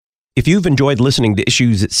If you've enjoyed listening to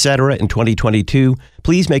Issues Etc. in 2022,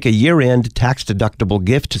 please make a year-end tax-deductible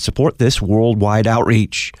gift to support this worldwide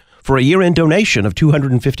outreach. For a year-end donation of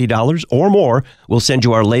 $250 or more, we'll send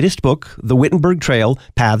you our latest book, The Wittenberg Trail,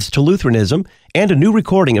 Paths to Lutheranism, and a new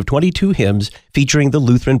recording of 22 hymns featuring the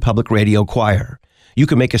Lutheran Public Radio Choir. You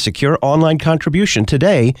can make a secure online contribution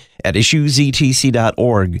today at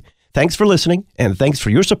issuesetc.org. Thanks for listening, and thanks for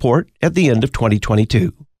your support at the end of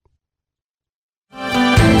 2022.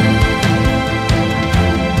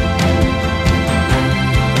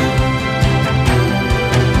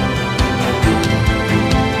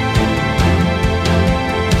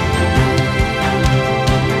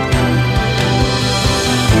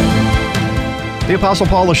 The Apostle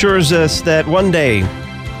Paul assures us that one day,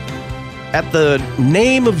 at the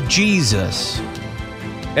name of Jesus,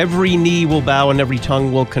 every knee will bow and every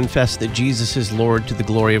tongue will confess that Jesus is Lord to the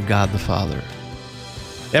glory of God the Father.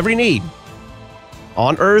 Every knee,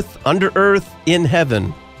 on earth, under earth, in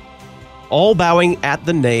heaven, all bowing at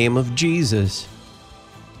the name of Jesus.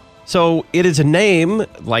 So it is a name,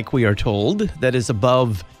 like we are told, that is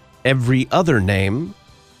above every other name.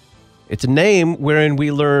 It's a name wherein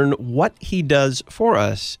we learn what he does for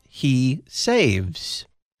us. He saves.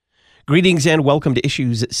 Greetings and welcome to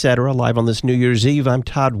Issues Etc. live on this New Year's Eve. I'm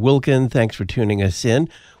Todd Wilkin. Thanks for tuning us in.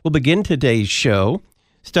 We'll begin today's show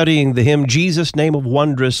studying the hymn Jesus, Name of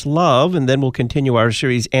Wondrous Love, and then we'll continue our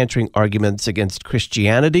series Answering Arguments Against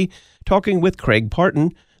Christianity, talking with Craig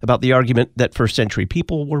Parton about the argument that first century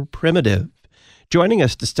people were primitive. Joining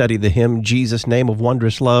us to study the hymn Jesus, Name of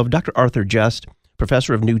Wondrous Love, Dr. Arthur Just,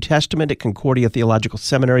 Professor of New Testament at Concordia Theological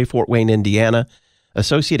Seminary, Fort Wayne, Indiana,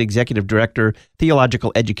 Associate Executive Director,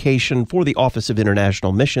 Theological Education for the Office of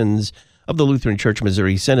International Missions of the Lutheran Church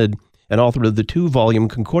Missouri Synod, and author of the 2-volume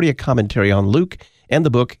Concordia Commentary on Luke and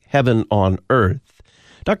the book Heaven on Earth.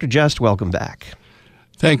 Dr. Just, welcome back.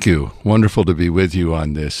 Thank you. Wonderful to be with you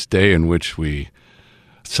on this day in which we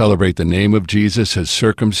celebrate the name of Jesus as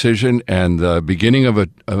circumcision and the beginning of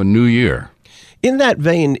a new year. In that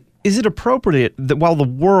vein, is it appropriate that while the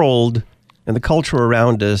world and the culture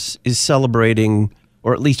around us is celebrating,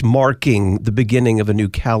 or at least marking, the beginning of a new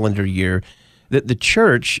calendar year, that the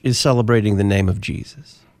church is celebrating the name of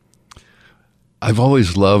Jesus? I've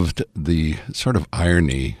always loved the sort of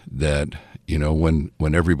irony that, when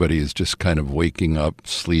everybody is just kind of waking up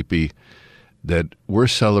sleepy, that we're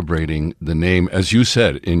celebrating the name, as you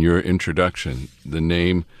said in your introduction, the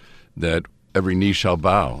name that every knee shall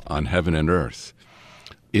bow on heaven and earth.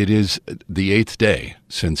 It is the 8th day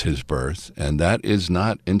since his birth, and that is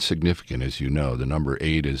not insignificant, as you know. The number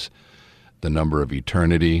 8 is the number of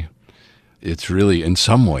eternity. It's really, in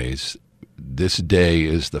some ways, this day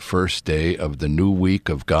is the first day of the new week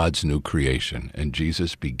of God's new creation, and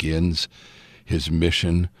Jesus begins his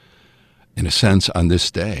mission, in a sense, on this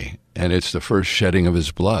day, and it's the first shedding of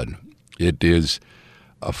his blood. It is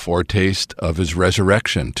a foretaste of his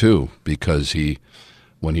resurrection, too, because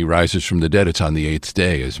when he rises from the dead, it's on the 8th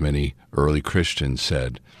day, as many early Christians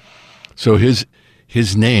said. So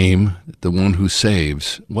his name, the one who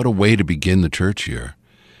saves, what a way to begin the church year.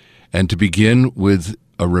 And to begin with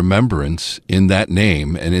a remembrance in that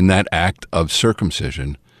name and in that act of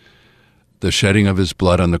circumcision, the shedding of his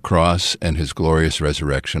blood on the cross and his glorious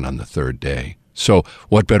resurrection on the 3rd day. So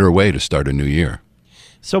what better way to start a new year?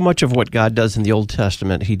 So much of what God does in the Old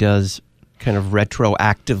Testament, he does kind of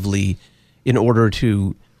retroactively in order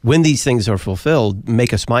to, when these things are fulfilled,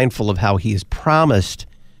 make us mindful of how he has promised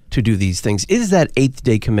to do these things. Is that 8th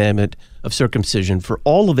day commandment of circumcision for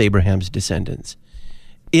all of Abraham's descendants,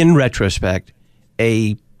 in retrospect,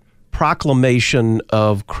 a proclamation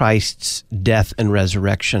of Christ's death and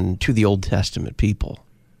resurrection to the Old Testament people?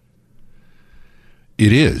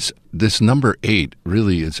 It is. This number 8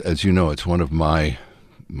 really is, as you know, it's one of my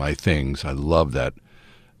things. I love that.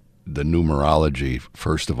 The numerology,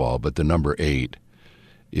 first of all, but the number 8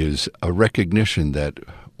 is a recognition that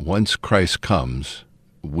once Christ comes,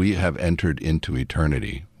 we have entered into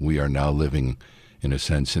eternity. We are now living, in a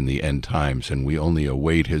sense, in the end times, and we only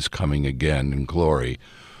await his coming again in glory,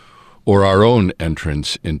 or our own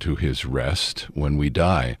entrance into his rest when we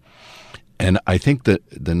die. And I think that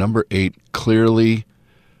the number 8 clearly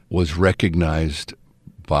was recognized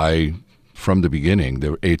from the beginning.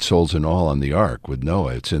 There were 8 souls in all on the ark with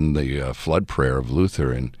Noah. It's in the flood prayer of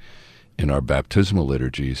Luther and in our baptismal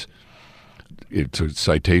liturgies. It's a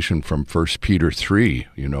citation from 1 Peter 3,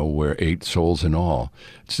 where 8 souls in all.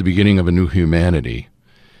 It's the beginning of a new humanity.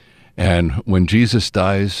 And when Jesus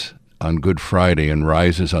dies on Good Friday and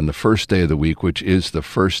rises on the first day of the week, which is the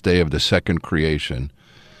first day of the second creation,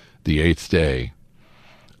 the 8th day,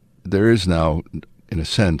 there is now in a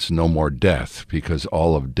sense, no more death, because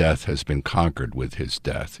all of death has been conquered with his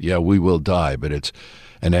death. Yeah, we will die, but it's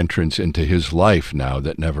an entrance into his life now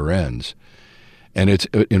that never ends. And it's,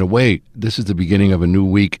 in a way, this is the beginning of a new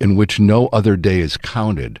week in which no other day is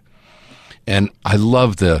counted. And I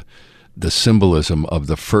love the symbolism of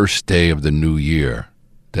the first day of the new year,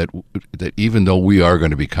 that even though we are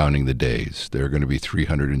going to be counting the days, there are going to be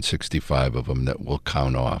 365 of them that we'll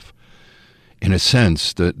count off. In a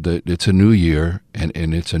sense, it's a new year, and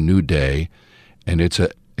it's a new day, and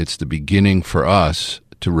it's the beginning for us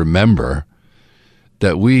to remember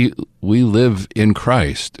that we live in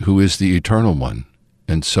Christ, who is the eternal one.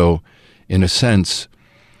 And so, in a sense,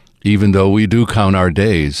 even though we do count our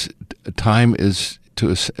days, time is, to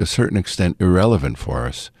a certain extent, irrelevant for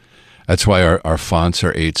us. That's why our fonts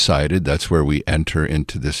are 8-sided. That's where we enter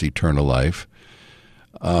into this eternal life.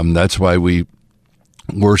 That's why we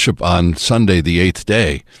worship on Sunday, the 8th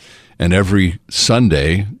day. And every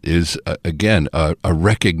Sunday is, again, a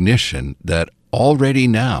recognition that already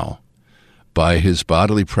now, by his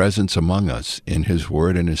bodily presence among us in his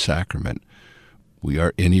word and his sacrament, we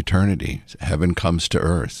are in eternity. Heaven comes to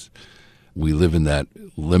earth. We live in that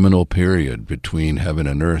liminal period between heaven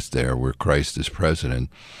and earth there where Christ is present.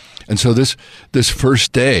 And so this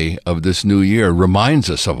first day of this new year reminds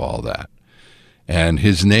us of all that. And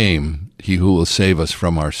his name, he who will save us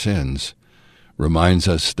from our sins, reminds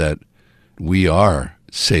us that we are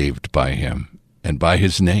saved by him and by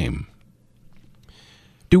his name.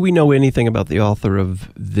 Do we know anything about the author of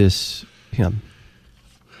this hymn?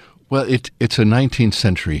 Well, it's a 19th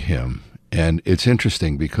century hymn, and it's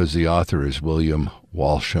interesting because the author is William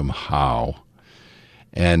Walsham Howe,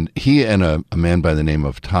 and he and a man by the name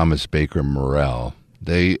of Thomas Baker Morell,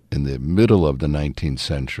 they, in the middle of the 19th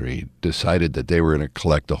century, decided that they were going to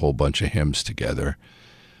collect a whole bunch of hymns together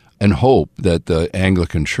and hope that the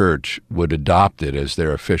Anglican Church would adopt it as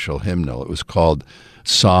their official hymnal. It was called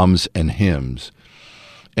Psalms and Hymns.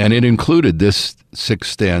 And it included this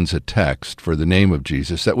 6-stanza text for the name of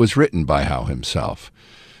Jesus that was written by Howe himself.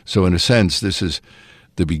 So in a sense, this is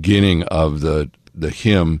the beginning of the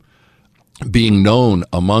hymn being known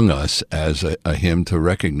among us as a hymn to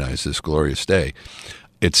recognize this glorious day.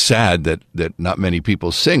 It's sad that not many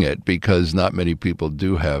people sing it, because not many people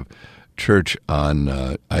do have church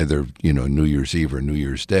on either New Year's Eve or New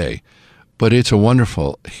Year's Day. But it's a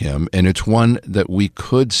wonderful hymn, and it's one that we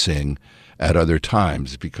could sing at other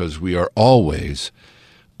times, because we are always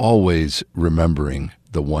remembering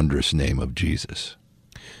the wondrous name of Jesus.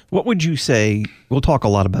 What would you say, we'll talk a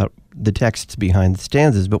lot about the texts behind the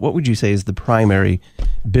stanzas, but what would you say is the primary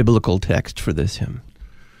biblical text for this hymn?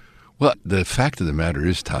 Well, the fact of the matter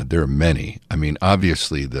is, Todd, there are many. I mean,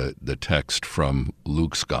 obviously the text from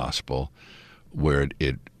Luke's Gospel, where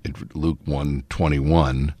it Luke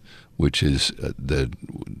 1:21, which is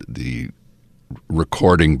the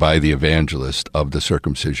recording by the evangelist of the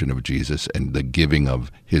circumcision of Jesus and the giving of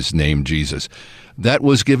his name, Jesus. That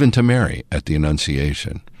was given to Mary at the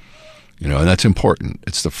Annunciation. And that's important.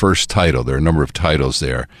 It's the first title. There are a number of titles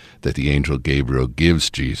there that the angel Gabriel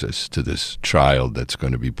gives Jesus to this child that's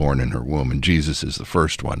going to be born in her womb, and Jesus is the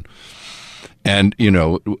first one. And,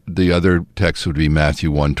 the other text would be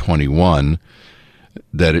Matthew 1:21,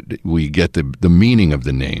 that we get the meaning of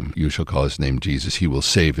the name. You shall call his name Jesus. He will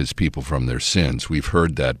save his people from their sins. We've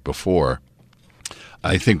heard that before.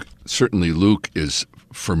 I think certainly Luke is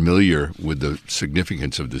familiar with the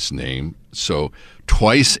significance of this name. So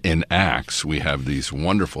twice in Acts, we have these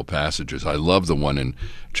wonderful passages. I love the one in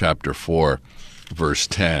chapter 4, verse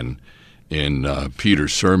 10, in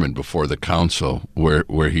Peter's sermon before the council,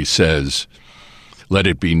 where he says, "Let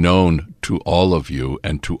it be known to all of you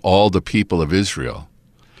and to all the people of Israel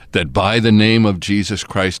that by the name of Jesus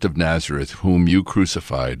Christ of Nazareth, whom you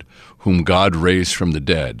crucified, whom God raised from the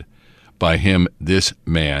dead, by him this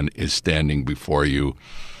man is standing before you."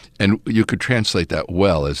 And you could translate that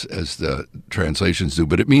well, as the translations do,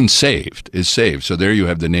 but it means saved, is saved. So there you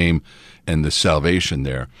have the name and the salvation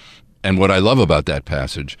there. And what I love about that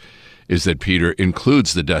passage is that Peter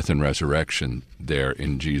includes the death and resurrection there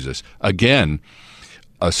in Jesus. Again,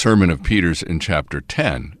 a sermon of Peter's in chapter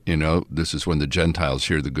 10. This is when the Gentiles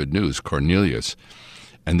hear the good news, Cornelius.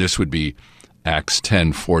 And this would be Acts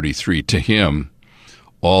 10:43. To him,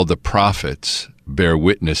 all the prophets bear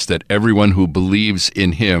witness that everyone who believes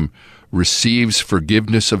in him receives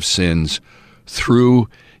forgiveness of sins through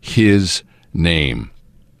his name.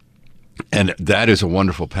 And that is a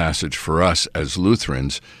wonderful passage for us as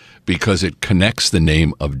Lutherans, because it connects the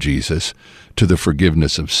name of Jesus to the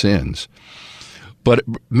forgiveness of sins. But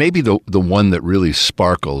maybe the one that really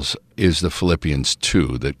sparkles is the Philippians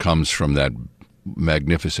 2 that comes from that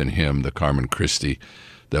magnificent hymn, the Carmen Christi,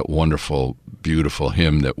 that wonderful, beautiful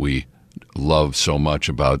hymn that we love so much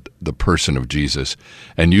about the person of Jesus.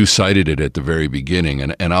 And you cited it at the very beginning,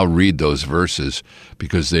 and I'll read those verses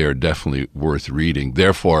because they are definitely worth reading.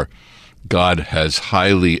 Therefore, God has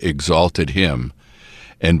highly exalted him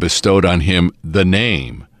and bestowed on him the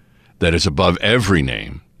name that is above every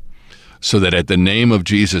name, so that at the name of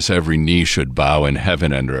Jesus every knee should bow in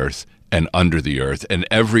heaven and earth and under the earth, and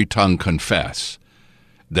every tongue confess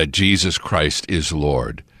that Jesus Christ is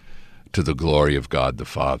Lord, to the glory of God the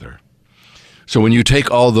Father. So when you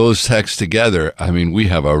take all those texts together, I mean, we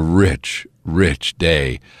have a rich, rich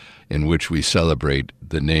day in which we celebrate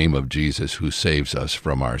the name of Jesus who saves us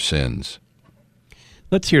from our sins.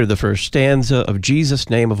 Let's hear the first stanza of Jesus'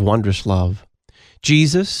 Name of Wondrous Love.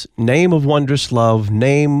 Jesus, name of wondrous love,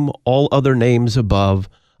 name all other names above,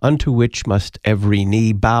 unto which must every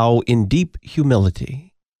knee bow in deep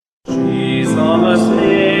humility. Jesus,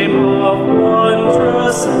 name of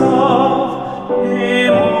wondrous love,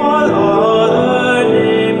 name all other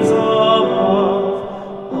names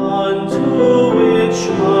above, unto which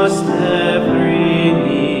must every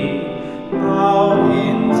knee bow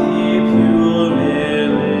in deep humility.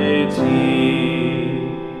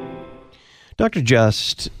 Dr.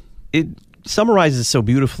 Just, it summarizes so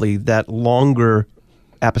beautifully that longer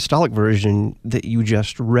apostolic version that you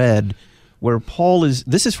just read, where Paul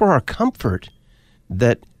this is for our comfort,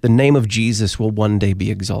 that the name of Jesus will one day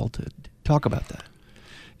be exalted. Talk about that.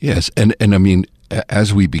 Yes, and I mean,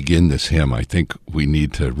 as we begin this hymn, I think we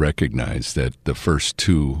need to recognize that the first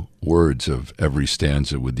two words of every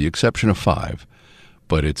stanza, with the exception of 5,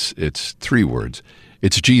 but it's 3 words.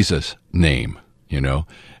 It's Jesus' name,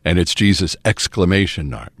 and it's Jesus'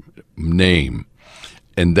 exclamation name.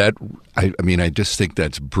 And that, I just think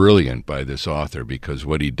that's brilliant by this author, because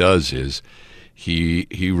what he does is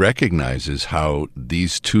he recognizes how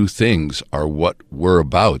these two things are what we're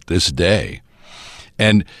about this day.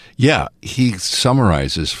 And yeah, he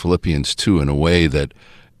summarizes Philippians 2 in a way that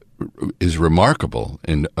is remarkable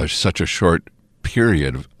in such a short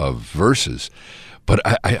period of verses. But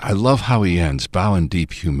I love how he ends, bow in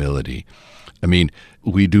deep humility. I mean,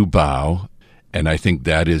 we do bow, and I think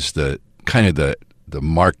that is the kind of the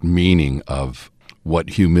marked meaning of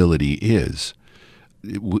what humility is.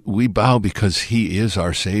 We bow because he is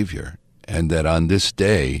our Savior, and that on this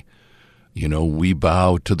day, we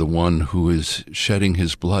bow to the one who is shedding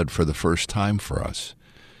his blood for the first time for us.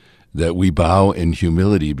 That we bow in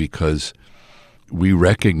humility because we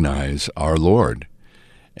recognize our Lord.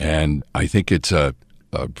 And I think it's a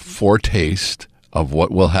foretaste of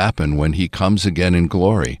what will happen when he comes again in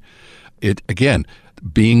glory. It, again,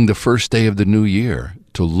 being the first day of the new year,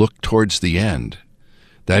 to look towards the end,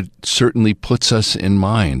 that certainly puts us in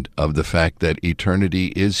mind of the fact that eternity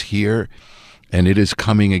is here and it is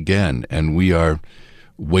coming again, and we are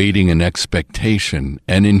waiting in expectation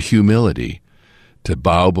and in humility to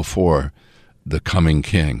bow before the coming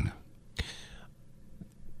King.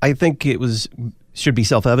 I think should be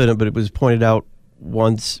self-evident, but it was pointed out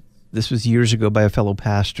once, this was years ago by a fellow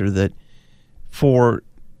pastor, that for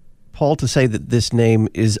Paul to say that this name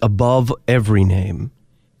is above every name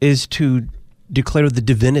is to declare the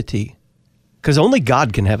divinity, because only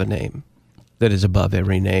God can have a name that is above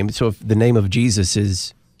every name. So if the name of Jesus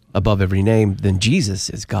is above every name, then Jesus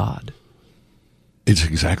is God. It's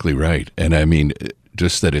exactly right. And I mean,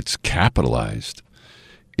 just that it's capitalized.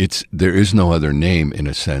 There is no other name, in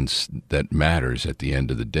a sense, that matters at the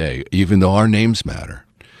end of the day, even though our names matter.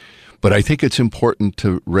 But I think it's important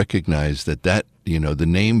to recognize that the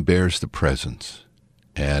name bears the presence.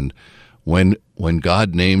 And when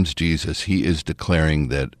God names Jesus, he is declaring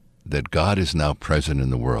that God is now present in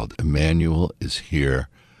the world. Emmanuel is here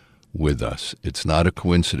with us. It's not a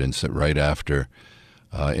coincidence that right after,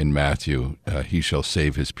 in Matthew, he shall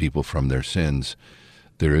save his people from their sins,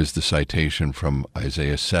 there is the citation from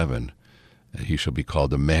Isaiah 7, he shall be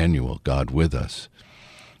called Emmanuel, God with us.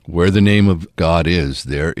 Where the name of God is,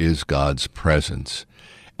 there is God's presence.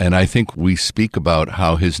 And I think we speak about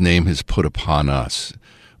how his name is put upon us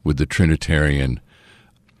with the Trinitarian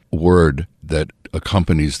word that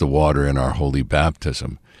accompanies the water in our holy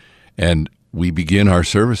baptism. And we begin our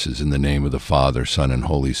services in the name of the Father, Son, and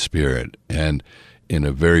Holy Spirit. And in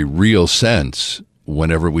a very real sense,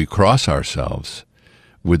 whenever we cross ourselves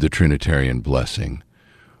with the Trinitarian blessing,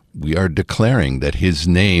 we are declaring that his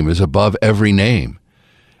name is above every name,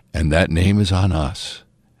 and that name is on us.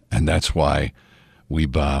 And that's why we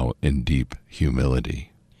bow in deep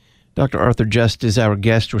humility. Dr. Arthur Just is our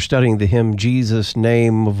guest. We're studying the hymn, Jesus,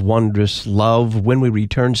 Name of Wondrous Love. When we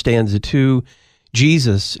return, stanza 2,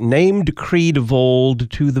 Jesus, name decreed of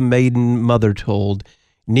old, to the maiden mother told,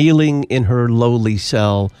 kneeling in her lowly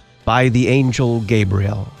cell by the angel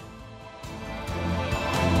Gabriel.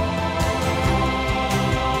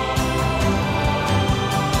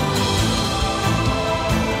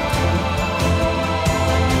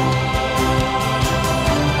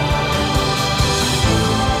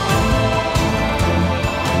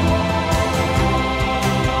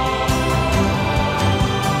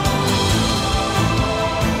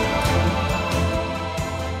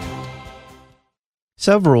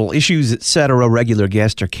 Several Issues Etc. regular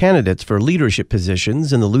guests are candidates for leadership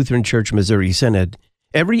positions in the Lutheran Church Missouri Synod.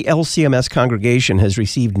 Every LCMS congregation has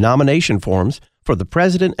received nomination forms for the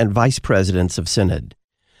president and vice presidents of Synod.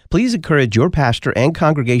 Please encourage your pastor and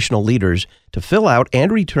congregational leaders to fill out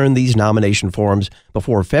and return these nomination forms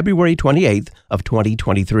before February 28th of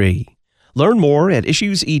 2023. Learn more at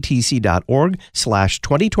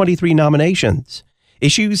issuesetc.org/2023 nominations.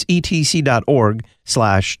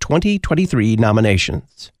 issuesetc.org/2023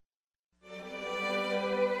 nominations.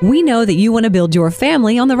 We know that you want to build your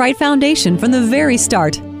family on the right foundation from the very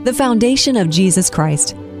start, the foundation of Jesus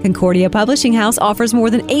Christ. Concordia Publishing House offers more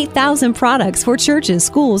than 8,000 products for churches,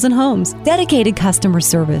 schools, and homes, dedicated customer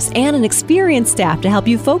service, and an experienced staff to help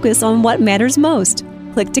you focus on what matters most.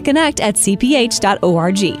 Click to connect at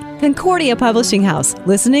cph.org. Concordia Publishing House,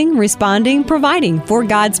 listening, responding, providing for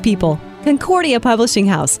God's people. Concordia Publishing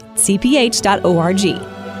House, cph.org.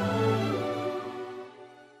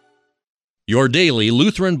 Your daily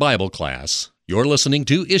Lutheran Bible class. You're listening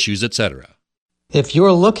to Issues Etc. If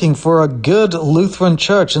you're looking for a good Lutheran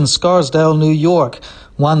church in Scarsdale, New York,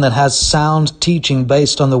 one that has sound teaching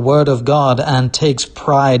based on the Word of God and takes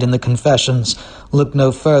pride in the confessions, look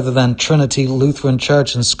no further than Trinity Lutheran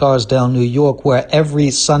Church in Scarsdale, New York, where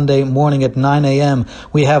every Sunday morning at 9 a.m.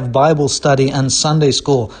 we have Bible study and Sunday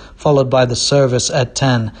school, followed by the service at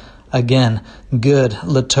 10. Again, good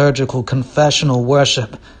liturgical confessional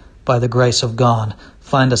worship by the grace of God.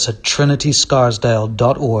 Find us at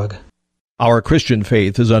trinityscarsdale.org. Our Christian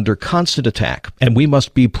faith is under constant attack, and we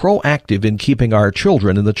must be proactive in keeping our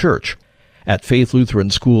children in the church. At Faith Lutheran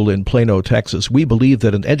School in Plano, Texas, we believe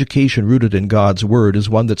that an education rooted in God's Word is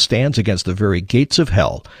one that stands against the very gates of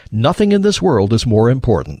hell. Nothing in this world is more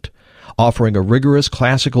important. Offering a rigorous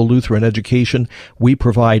classical Lutheran education, we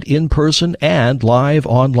provide in-person and live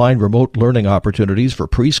online remote learning opportunities for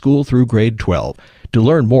preschool through grade 12. To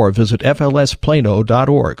learn more, visit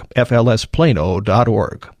flsplano.org,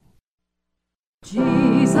 flsplano.org.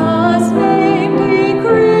 Jesus' name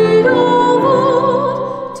decreed of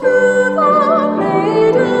old, to the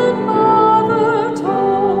maiden mother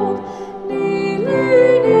told,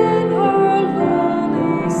 kneeling in her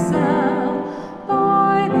lowly cell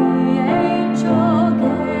by the angel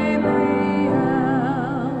Gabriel.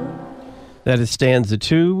 That is stanza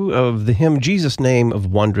 2 of the hymn Jesus' Name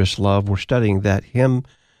of Wondrous Love. We're studying that hymn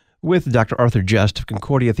with Dr. Arthur Just of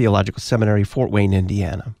Concordia Theological Seminary, Fort Wayne,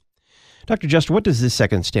 Indiana. Dr. Just, what does this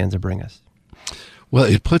second stanza bring us? Well,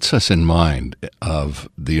 it puts us in mind of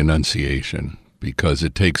the Annunciation because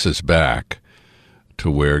it takes us back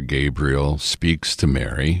to where Gabriel speaks to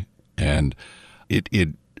Mary, and it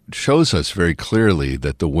shows us very clearly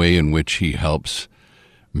that the way in which he helps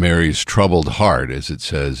Mary's troubled heart, as it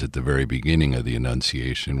says at the very beginning of the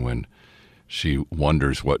Annunciation, when she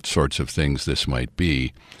wonders what sorts of things this might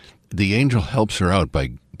be, the angel helps her out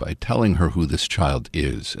by telling her who this child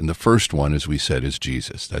is. And the first one, as we said, is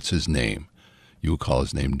Jesus. That's his name. You will call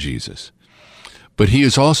his name Jesus. But he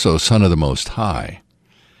is also Son of the Most High,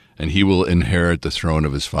 and he will inherit the throne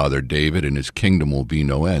of his father David, and his kingdom will be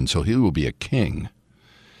no end. So he will be a king.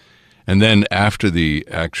 And then after the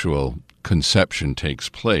actual conception takes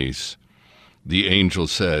place, the angel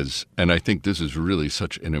says, and I think this is really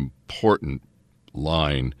such an important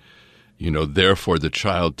line, therefore the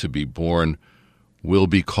child to be born will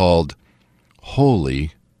be called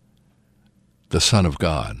Holy, the Son of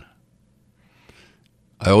God.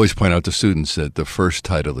 I always point out to students that the first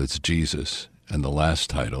title is Jesus, and the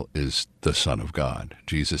last title is the Son of God.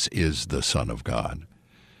 Jesus is the Son of God.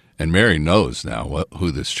 And Mary knows now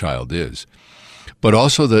who this child is. But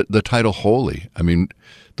also the title Holy. I mean,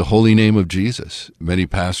 the holy name of Jesus. Many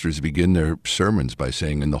pastors begin their sermons by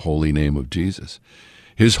saying, in the holy name of Jesus.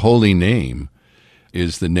 His holy name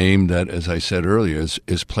is the name that, as I said earlier,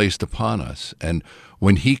 is placed upon us. And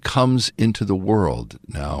when he comes into the world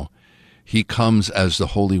now, he comes as the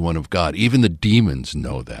Holy One of God. Even the demons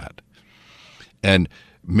know that. And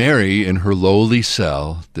Mary, in her lowly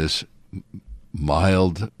cell, this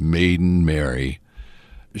mild maiden Mary,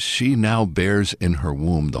 she now bears in her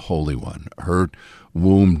womb the Holy One. Her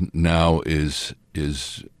womb now is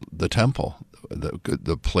the temple,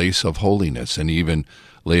 the place of holiness. And even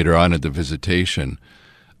later on at the Visitation,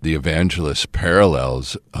 the evangelist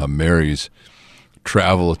parallels Mary's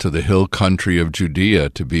travel to the hill country of Judea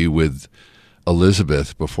to be with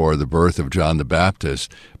Elizabeth before the birth of John the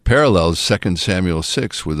Baptist, parallels 2 Samuel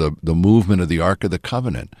 6 with the movement of the Ark of the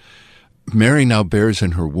Covenant. Mary now bears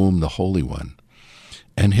in her womb the Holy One,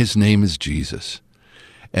 and his name is Jesus.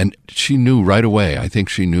 And she knew right away, I think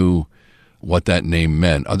she knew what that name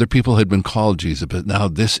meant. Other people had been called Jesus, but now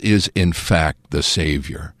this is in fact the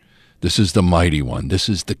Savior. This is the Mighty One. This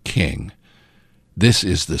is the King. This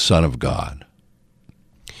is the Son of God.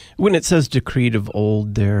 When it says decreed of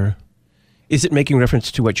old there, is it making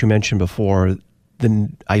reference to what you mentioned before, the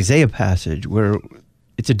Isaiah passage, where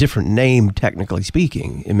it's a different name, technically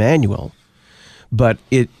speaking, Emmanuel, but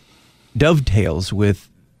it dovetails with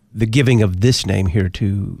the giving of this name here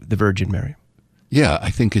to the Virgin Mary? Yeah, I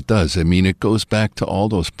think it does. I mean, it goes back to all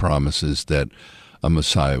those promises that a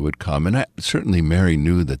Messiah would come. And certainly Mary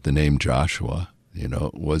knew that the name Joshua,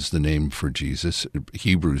 was the name for Jesus.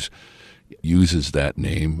 Hebrews uses that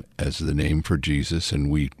name as the name for Jesus,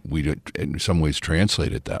 and we in some ways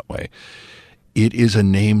translate it that way. It is a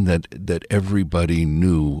name that everybody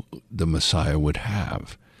knew the Messiah would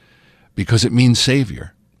have because it means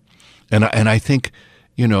Savior. And I think,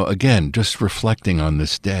 again, just reflecting on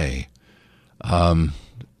this day, I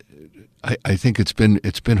think it's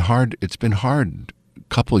been hard. It's been hard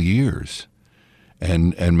couple years,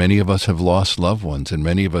 and many of us have lost loved ones, and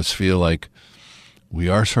many of us feel like we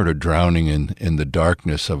are sort of drowning in the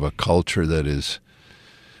darkness of a culture that is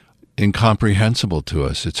incomprehensible to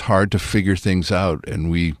us. It's hard to figure things out,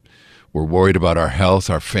 and we're worried about our health,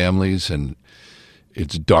 our families, and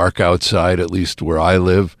it's dark outside, at least where I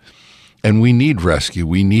live, and we need rescue.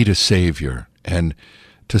 We need a Savior, and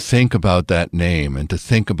to think about that name, and to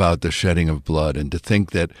think about the shedding of blood, and to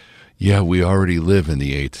think that, we already live in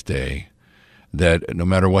the 8th day, that no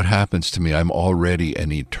matter what happens to me, I'm already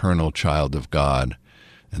an eternal child of God,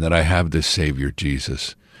 and that I have this Savior,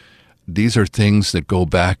 Jesus. These are things that go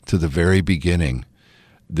back to the very beginning.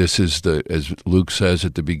 This is as Luke says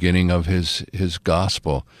at the beginning of his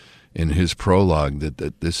gospel, in his prologue,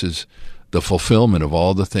 that this is the fulfillment of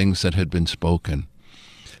all the things that had been spoken.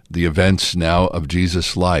 The events now of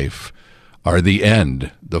Jesus' life are the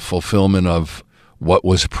end, the fulfillment of what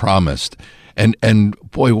was promised. And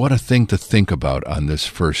boy, what a thing to think about on this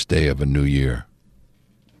first day of a new year.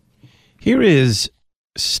 Here is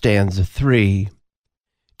stanza 3.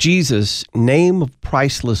 Jesus, name of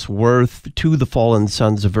priceless worth to the fallen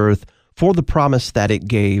sons of earth, for the promise that it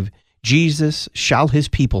gave, Jesus shall his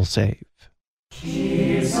people save.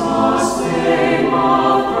 Jesus, name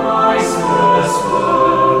of priceless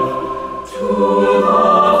worth to the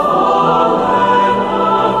fallen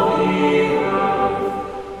of the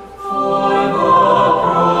earth, for the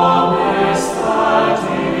promise that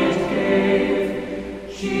it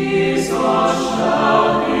gave, Jesus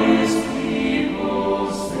shall his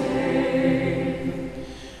people save.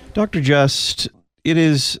 Dr. Just, it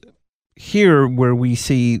is here where we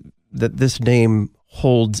see that this name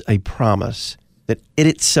holds a promise, that it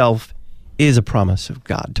itself is a promise of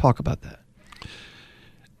God. Talk about that.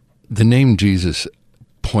 The name Jesus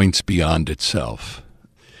points beyond itself.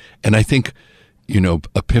 And I think,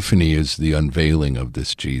 Epiphany is the unveiling of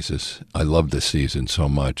this Jesus. I love this season so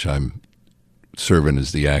much. I'm serving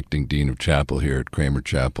as the acting dean of chapel here at Kramer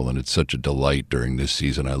Chapel, and it's such a delight during this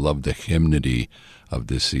season. I love the hymnody of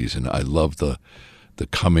this season. I love the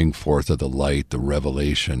coming forth of the light, the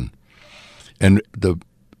revelation. And the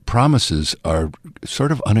promises are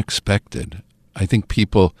sort of unexpected. I think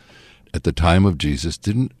people at the time of Jesus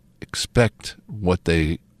didn't expect what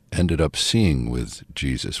they ended up seeing with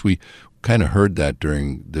Jesus. We kind of heard that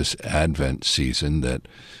during this Advent season, that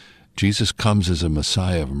Jesus comes as a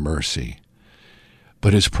Messiah of mercy.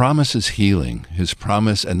 But his promise is healing. His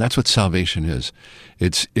promise, and that's what salvation is.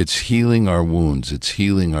 It's healing our wounds. It's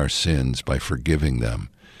healing our sins by forgiving them.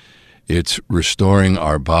 It's restoring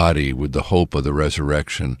our body with the hope of the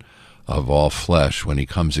resurrection of all flesh when he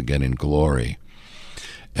comes again in glory.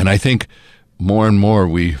 And I think more and more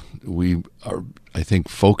we are, I think,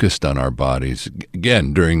 focused on our bodies.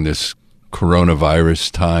 Again, during this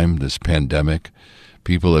coronavirus time, this pandemic,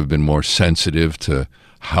 people have been more sensitive to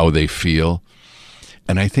how they feel.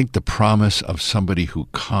 And I think the promise of somebody who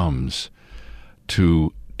comes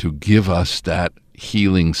to give us that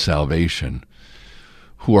healing salvation,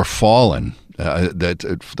 who are fallen,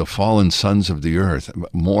 that the fallen sons of the earth,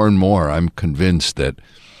 more and more I'm convinced that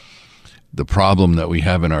the problem that we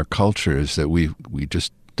have in our culture is that we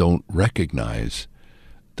just don't recognize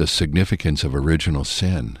the significance of original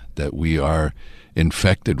sin, that we are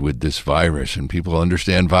infected with this virus, and people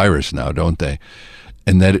understand virus now, don't they?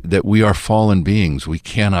 And that we are fallen beings. We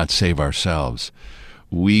cannot save ourselves.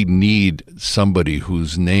 We need somebody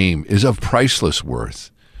whose name is of priceless worth,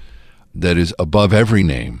 that is above every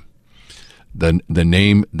name, the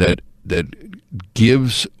name that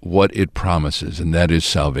gives what it promises, and that is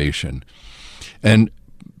salvation. And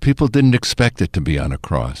people didn't expect it to be on a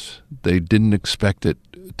cross. They didn't expect it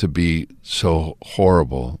to be so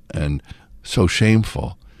horrible and so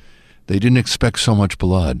shameful. They didn't expect so much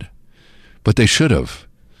blood. But they should have,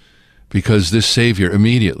 because this Savior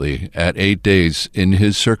immediately at 8 days in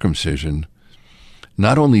his circumcision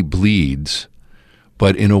not only bleeds,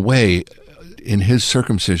 but in a way, in his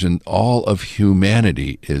circumcision, all of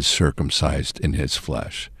humanity is circumcised in his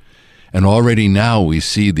flesh. And already now we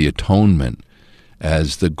see the atonement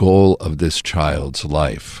as the goal of this child's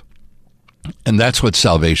life. And that's what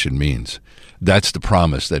salvation means. That's the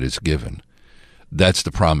promise that is given. That's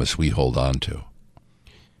the promise we hold on to.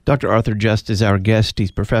 Dr. Arthur Just is our guest. He's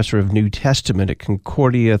professor of New Testament at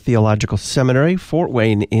Concordia Theological Seminary, Fort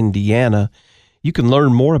Wayne, Indiana. You can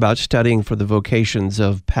learn more about studying for the vocations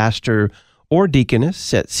of pastor or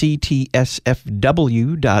deaconess at ctsfw.edu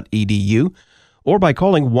or by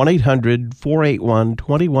calling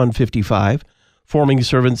 1-800-481-2155, forming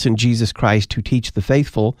servants in Jesus Christ who teach the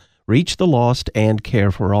faithful, reach the lost, and care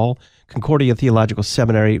for all. Concordia Theological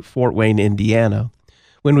Seminary, Fort Wayne, Indiana.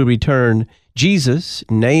 When we return, Jesus,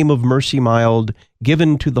 name of mercy mild,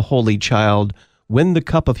 given to the Holy Child, when the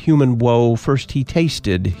cup of human woe first he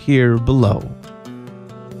tasted here below.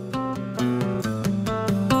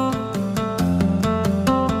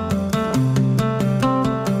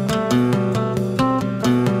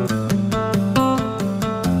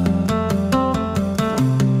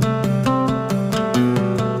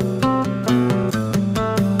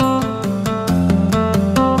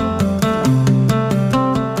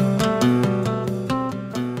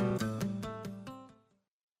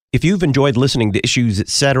 If you've enjoyed listening to Issues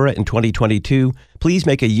Etc. in 2022, please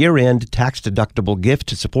make a year-end tax-deductible gift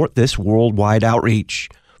to support this worldwide outreach.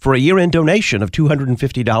 For a year-end donation of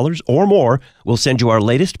 $250 or more, we'll send you our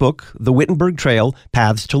latest book, The Wittenberg Trail,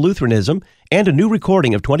 Paths to Lutheranism, and a new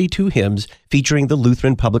recording of 22 hymns featuring the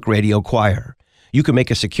Lutheran Public Radio Choir. You can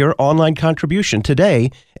make a secure online contribution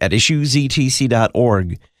today at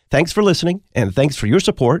issuesetc.org. Thanks for listening, and thanks for your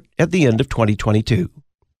support at the end of 2022.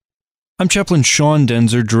 I'm Chaplain Sean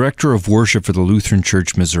Denzer, Director of Worship for the Lutheran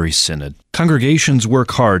Church Missouri Synod. Congregations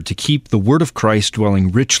work hard to keep the Word of Christ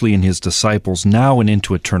dwelling richly in His disciples now and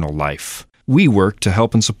into eternal life. We work to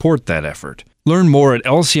help and support that effort. Learn more at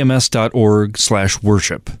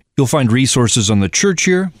lcms.org/worship. You'll find resources on the church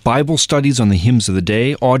year, Bible studies on the hymns of the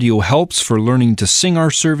day, audio helps for learning to sing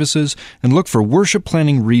our services, and look for worship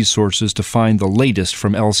planning resources to find the latest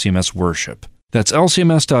from LCMS worship. That's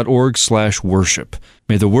lcms.org/worship.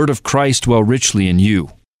 May the word of Christ dwell richly in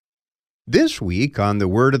you. This week on The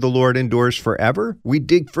Word of the Lord Endures Forever, we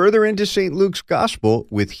dig further into St. Luke's Gospel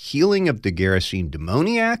with healing of the Gerasene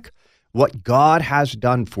demoniac, what God has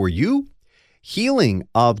done for you, healing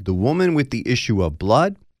of the woman with the issue of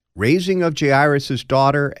blood, raising of Jairus'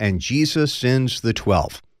 daughter, and Jesus sends the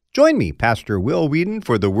 12. Join me, Pastor Will Whedon,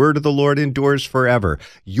 for The Word of the Lord Endures Forever,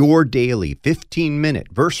 your daily 15-minute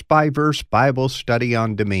verse-by-verse Bible study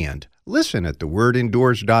on demand. Listen at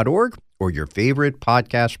thewordendures.org or your favorite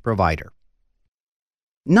podcast provider.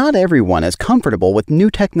 Not everyone is comfortable with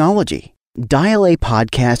new technology. Dial A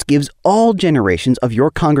Podcast gives all generations of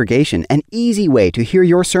your congregation an easy way to hear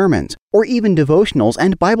your sermons, or even devotionals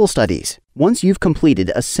and Bible studies. Once you've completed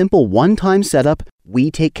a simple one-time setup,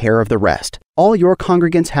 we take care of the rest. All your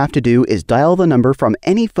congregants have to do is dial the number from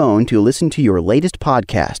any phone to listen to your latest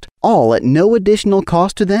podcast, all at no additional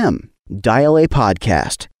cost to them. Dial A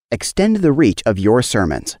Podcast. Extend the reach of your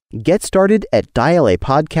sermons. Get started at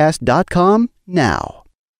dialapodcast.com now.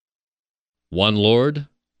 One Lord,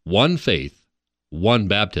 one faith, one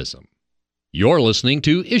baptism. You're listening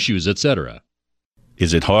to Issues, Etc.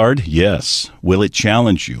 Is it hard? Yes. Will it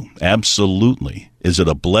challenge you? Absolutely. Is it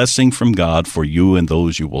a blessing from God for you and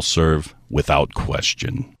those you will serve? Without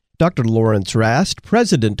question. Dr. Lawrence Rast,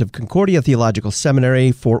 president of Concordia Theological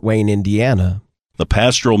Seminary, Fort Wayne, Indiana. The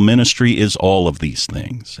pastoral ministry is all of these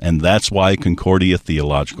things, and that's why Concordia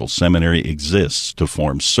Theological Seminary exists, to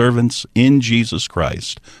form servants in Jesus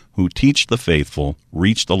Christ who teach the faithful,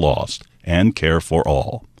 reach the lost, and care for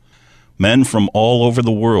all. Men from all over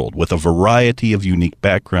the world with a variety of unique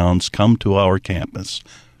backgrounds come to our campus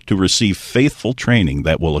to receive faithful training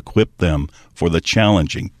that will equip them for the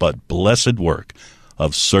challenging but blessed work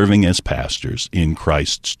of serving as pastors in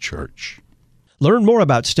Christ's church. Learn more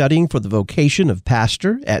about studying for the vocation of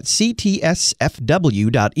pastor at ctsfw.edu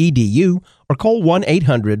or call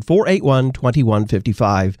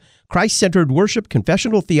 1-800-481-2155. Christ-Centered Worship,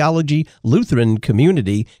 Confessional Theology, Lutheran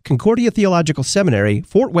Community, Concordia Theological Seminary,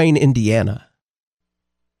 Fort Wayne, Indiana.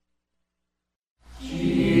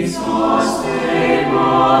 Jesus, name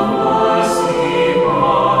of mercy,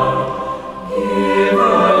 God,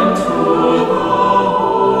 given to the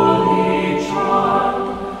Holy Child,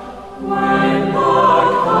 when the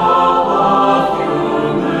cup of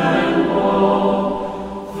human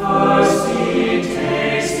woe, thirsty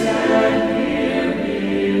tasted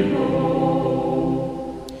here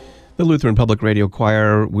below. The Lutheran Public Radio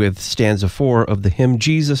Choir with stanza 4 of the hymn,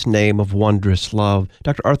 Jesus, Name of Wondrous Love.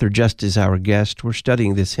 Dr. Arthur Just is our guest. We're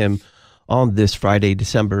studying this hymn on this Friday,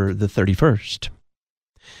 December the 31st.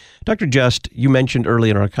 Dr. Just, you mentioned early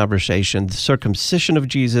in our conversation the circumcision of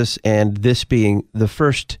Jesus and this being the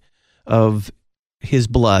first of his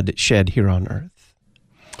blood shed here on earth.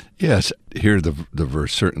 Yes, here the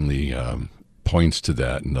verse certainly points to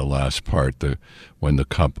that in the last part, when the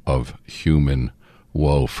cup of human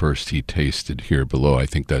woe first he tasted here below. I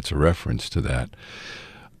think that's a reference to that.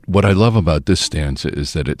 What I love about this stanza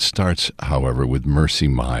is that it starts, however, with mercy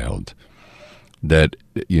mild. That,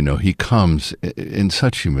 he comes in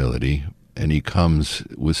such humility, and he comes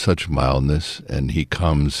with such mildness, and he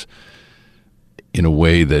comes in a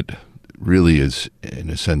way that really is, in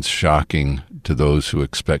a sense, shocking to those who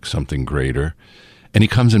expect something greater. And he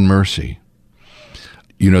comes in mercy.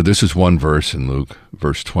 This is one verse in Luke,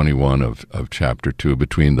 verse 21 of chapter 2,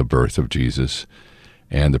 between the birth of Jesus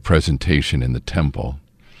and the presentation in the temple.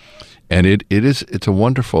 And it's a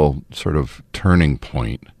wonderful sort of turning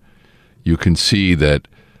point. You can see that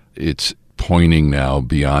it's pointing now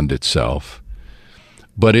beyond itself.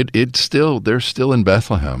 But they're still in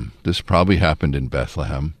Bethlehem. This probably happened in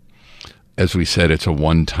Bethlehem. As we said, it's a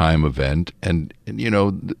one-time event. And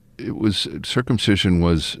circumcision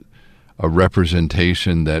was a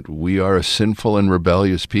representation that we are a sinful and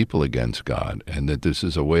rebellious people against God, and that this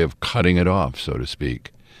is a way of cutting it off, so to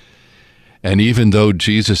speak. And even though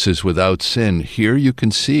Jesus is without sin, here you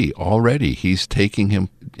can see already he's taking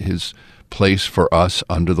his place for us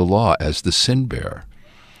under the law as the sin bearer.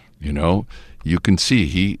 You can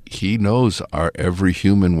see he knows our every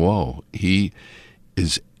human woe. He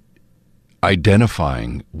is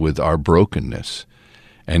identifying with our brokenness.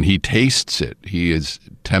 And he tastes it. He is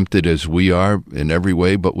tempted as we are in every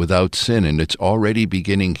way, but without sin. And it's already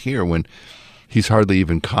beginning here when he's hardly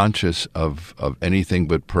even conscious of anything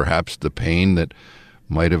but perhaps the pain that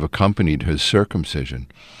might have accompanied his circumcision.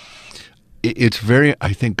 It's very,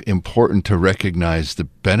 I think, important to recognize the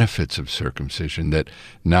benefits of circumcision that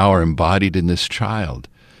now are embodied in this child.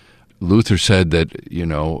 Luther said that,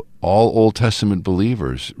 all Old Testament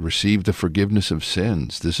believers receive the forgiveness of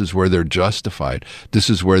sins. This is where they're justified. This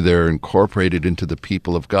is where they're incorporated into the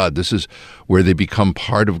people of God. This is where they become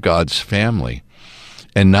part of God's family.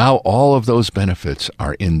 And now all of those benefits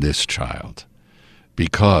are in this child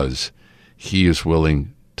because he is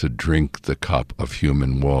willing to drink the cup of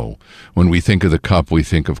human woe. When we think of the cup, we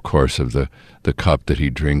think, of course, of the cup that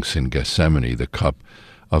he drinks in Gethsemane, the cup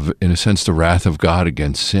of, in a sense, the wrath of God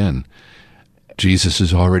against sin. Jesus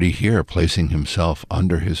is already here, placing himself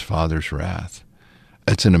under his Father's wrath.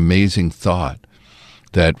 It's an amazing thought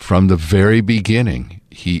that from the very beginning,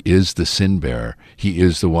 he is the sin bearer. He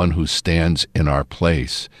is the one who stands in our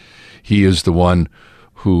place. He is the one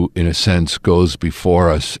who, in a sense, goes before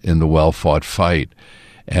us in the well-fought fight.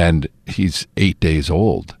 And he's 8 days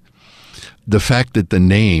old. The fact that the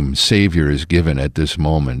name Savior is given at this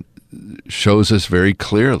moment shows us very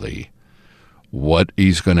clearly what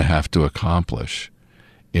he's going to have to accomplish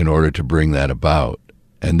in order to bring that about.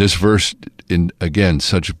 And this verse, again,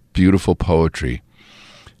 such beautiful poetry,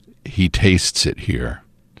 he tastes it here.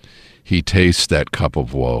 He tastes that cup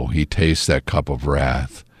of woe. He tastes that cup of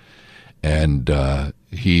wrath. And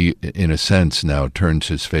he, in a sense, now turns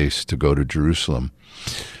his face to go to Jerusalem.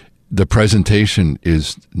 The presentation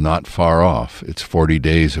is not far off. It's 40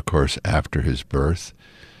 days, of course, after his birth.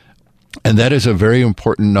 And that is a very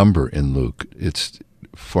important number in Luke. It's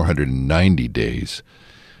 490 days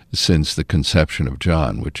since the conception of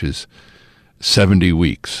John, which is 70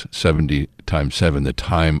 weeks, 70 times 7, the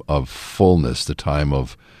time of fullness, the time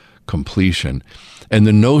of completion. And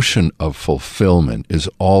the notion of fulfillment is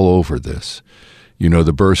all over this.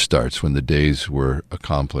 The birth starts when the days were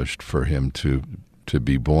accomplished for him to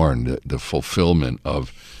be born. The fulfillment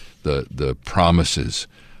of the promises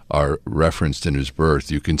are referenced in his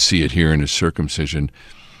birth. You can see it here in his circumcision.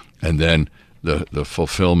 And then the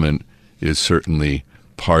fulfillment is certainly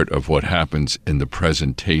part of what happens in the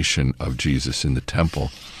presentation of Jesus in the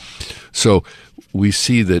temple. So we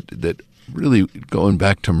see that really going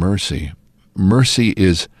back to mercy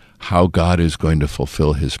is how God is going to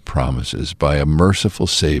fulfill his promises by a merciful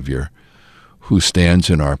Savior who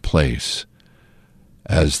stands in our place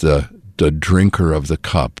as the drinker of the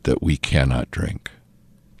cup that we cannot drink.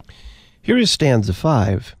 Here is stanza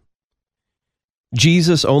 5.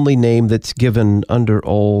 Jesus, only name that's given under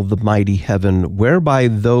all the mighty heaven, whereby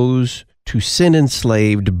those to sin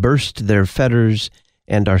enslaved burst their fetters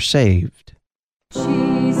and are saved.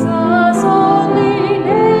 Jesus, only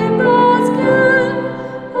name that's given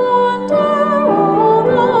under all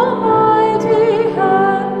the mighty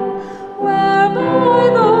heaven,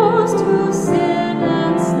 whereby those to sin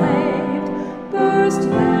enslaved burst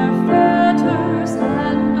their fetters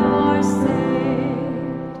and are saved.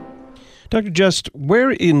 Dr. Just,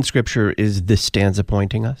 where in Scripture is this stanza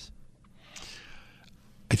pointing us?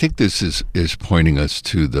 I think this is pointing us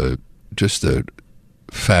to the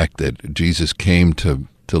fact that Jesus came to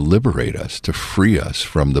liberate us, to free us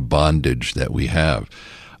from the bondage that we have.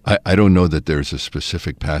 I don't know that there's a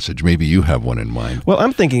specific passage. Maybe you have one in mind. Well,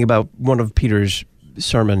 I'm thinking about one of Peter's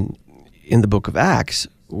sermon in the book of Acts,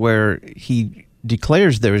 where he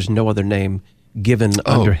declares there is no other name given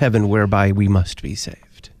under heaven whereby we must be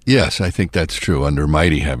saved. Yes, I think that's true. Under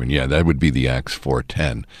mighty heaven. Yeah, that would be the Acts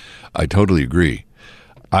 4:10. I totally agree.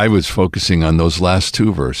 I was focusing on those last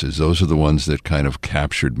two verses. Those are the ones that kind of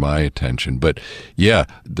captured my attention. But yeah,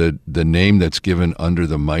 the name that's given under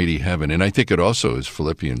the mighty heaven, and I think it also is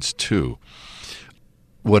Philippians 2.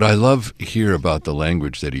 What I love here about the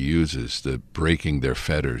language that he uses, the breaking their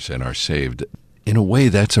fetters and are saved, in a way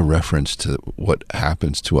that's a reference to what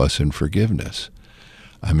happens to us in forgiveness.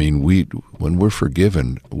 I mean, when we're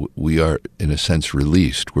forgiven, we are, in a sense,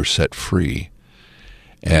 released. We're set free.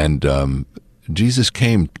 And Jesus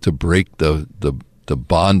came to break the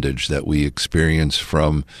bondage that we experience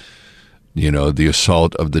from, the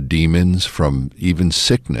assault of the demons, from even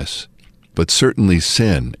sickness, but certainly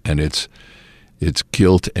sin and its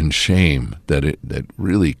guilt and shame that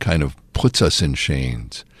really kind of puts us in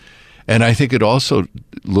chains. And I think it also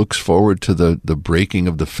looks forward to the breaking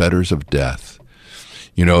of the fetters of death.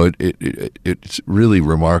 It's really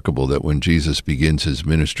remarkable that when Jesus begins his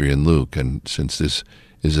ministry in Luke, and since this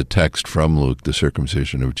is a text from Luke, the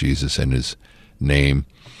circumcision of Jesus and his name,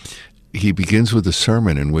 he begins with a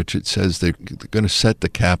sermon in which it says they're going to set the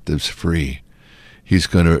captives free. He's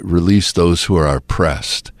going to release those who are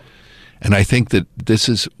oppressed. And I think that this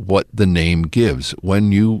is what the name gives.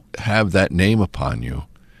 When you have that name upon you,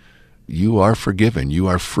 you are forgiven, you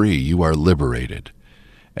are free, you are liberated.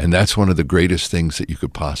 And that's one of the greatest things that you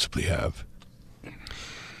could possibly have.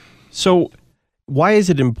 So why is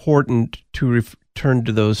it important to return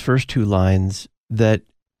to those first two lines, that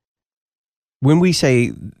when we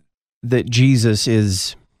say that Jesus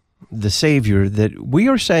is the Savior, that we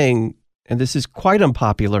are saying, and this is quite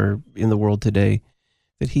unpopular in the world today,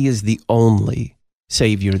 that he is the only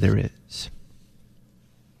Savior there is?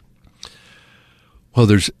 Well,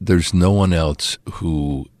 there's no one else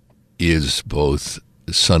who is both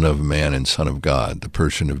Son of Man and Son of God, the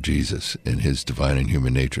person of Jesus in his divine and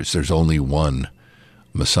human natures. There's only one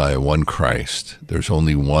Messiah, one Christ. There's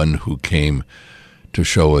only one who came to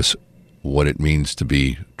show us what it means to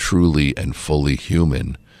be truly and fully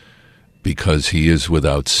human, because he is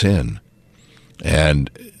without sin. And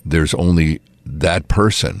there's only that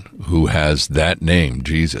person who has that name,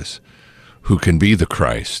 Jesus, who can be the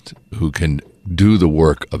Christ, who can do the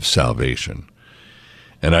work of salvation.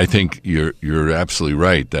 And I think you're absolutely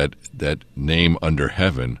right that name under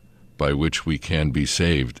heaven by which we can be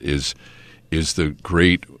saved is the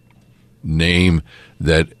great name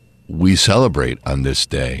that we celebrate on this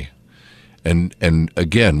day. And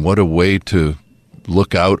again, what a way to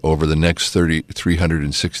look out over the next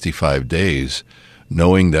 365 days,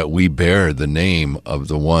 knowing that we bear the name of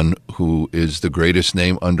the one who is the greatest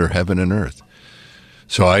name under heaven and earth.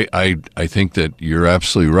 So I think that you're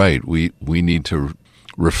absolutely right. We need to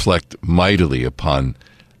reflect mightily upon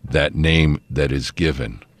that name that is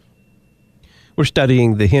given. We're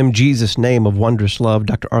studying the hymn, Jesus' Name of Wondrous Love.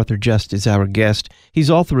 Dr. Arthur Just is our guest. He's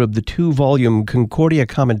author of the 2-volume Concordia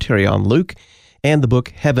commentary on Luke and the book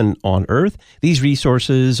Heaven on Earth. These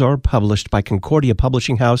resources are published by Concordia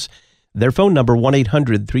Publishing House. Their phone number,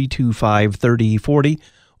 1-800-325-3040,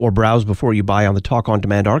 or browse before you buy on the Talk On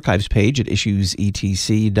Demand archives page at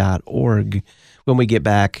issuesetc.org. When we get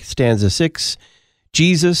back, stanza 6,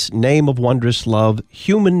 Jesus, name of wondrous love,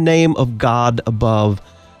 human name of God above,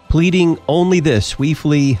 pleading only this, we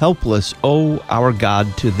flee helpless, O our God,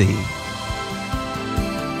 to thee.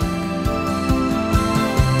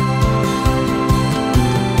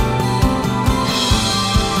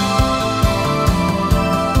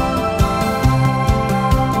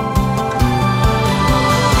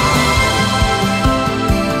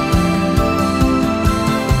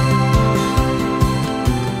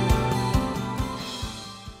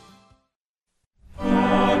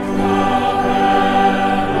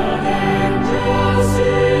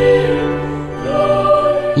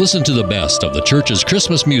 Listen to the best of the church's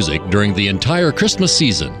Christmas music during the entire Christmas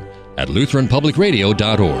season at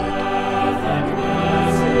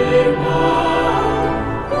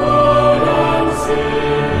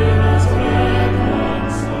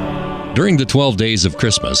During the 12 days of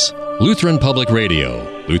Christmas, Lutheran Public Radio,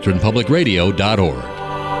 LutheranPublicRadio.org.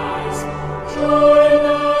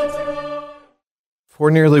 For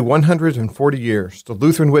nearly 140 years, the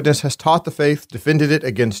Lutheran Witness has taught the faith, defended it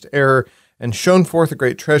against error, and shown forth the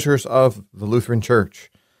great treasures of the Lutheran Church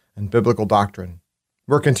and biblical doctrine.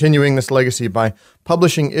 We're continuing this legacy by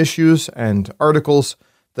publishing issues and articles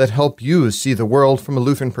that help you see the world from a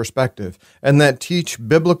Lutheran perspective and that teach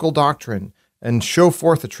biblical doctrine and show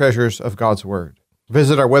forth the treasures of God's Word.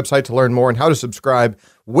 Visit our website to learn more and how to subscribe,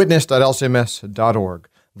 witness.lcms.org.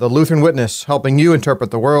 The Lutheran Witness, helping you interpret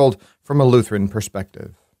the world from a Lutheran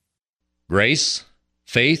perspective. Grace,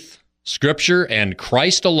 faith, Scripture, and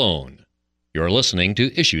Christ alone. You're listening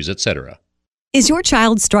to Issues, Etc. Is your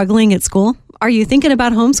child struggling at school? Are you thinking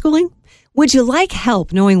about homeschooling? Would you like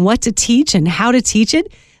help knowing what to teach and how to teach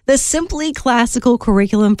it? The Simply Classical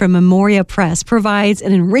curriculum from Memoria Press provides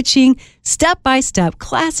an enriching, step-by-step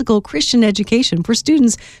classical Christian education for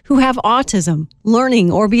students who have autism,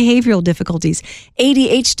 learning or behavioral difficulties,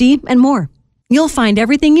 ADHD, and more. You'll find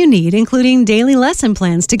everything you need, including daily lesson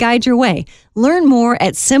plans to guide your way. Learn more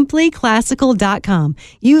at simplyclassical.com.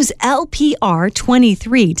 Use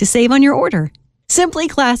LPR23 to save on your order.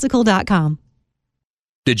 simplyclassical.com.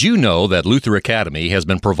 Did you know that Luther Academy has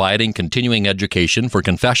been providing continuing education for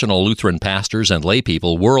confessional Lutheran pastors and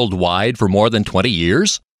laypeople worldwide for more than 20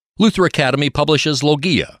 years? Luther Academy publishes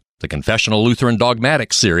Logia, the Confessional Lutheran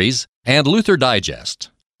Dogmatics series, and Luther Digest.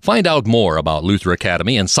 Find out more about Luther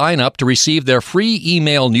Academy and sign up to receive their free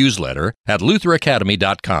email newsletter at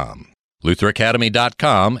lutheracademy.com.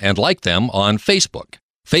 lutheracademy.com, and like them on Facebook,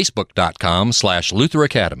 facebook.com/Luther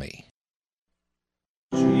Academy.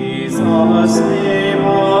 Jesus, name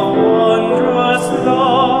of wondrous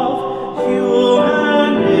love,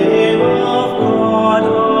 human name of God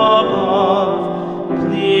above,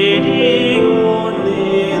 pleading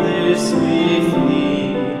only this we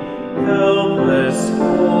flee, helpless,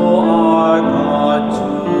 O our God,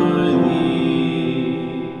 to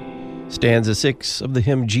Thee. Stanza 6 of the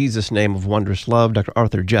hymn Jesus, Name of Wondrous Love. Dr.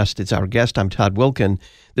 Arthur Just is our guest. I'm Todd Wilkin.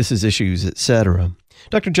 This is Issues, Etc.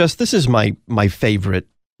 Dr. Just, this is my favorite,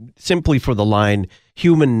 simply for the line,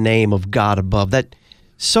 human name of God above. That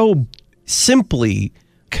so simply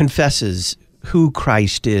confesses who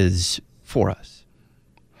Christ is for us.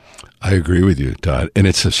 I agree with you, Todd. And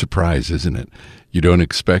it's a surprise, isn't it? You don't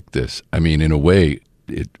expect this. I mean, in a way,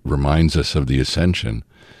 it reminds us of the ascension,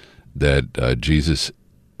 that Jesus,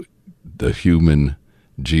 the human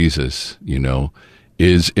Jesus,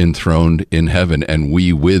 is enthroned in heaven, and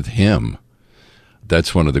we with him.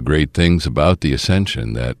 That's one of the great things about the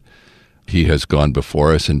ascension, that he has gone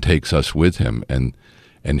before us and takes us with him. And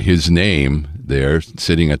his name there,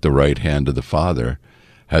 sitting at the right hand of the Father,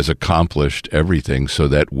 has accomplished everything so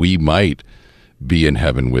that we might be in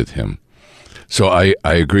heaven with him. So I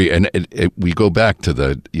agree. And we go back to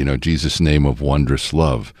the, Jesus' name of wondrous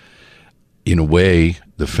love. In a way,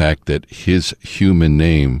 the fact that his human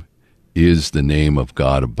name is the name of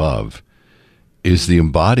God above is the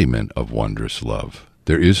embodiment of wondrous love.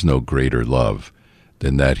 There is no greater love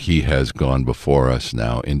than that he has gone before us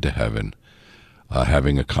now into heaven,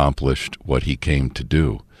 having accomplished what he came to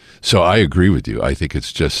do. So I agree with you. I think it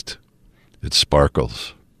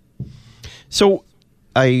sparkles. So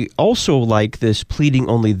I also like this, pleading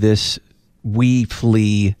only this, we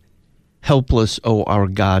flee, helpless, O our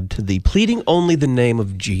God, to thee. Pleading only the name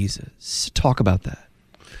of Jesus. Talk about that.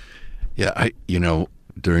 Yeah,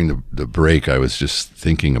 during the break, I was just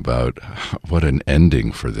thinking about what an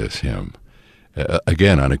ending for this hymn.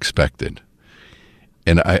 Again, unexpected.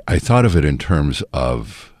 And I thought of it in terms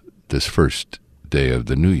of this first day of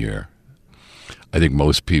the new year. I think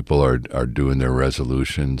most people are doing their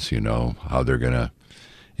resolutions, how they're going to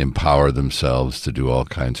empower themselves to do all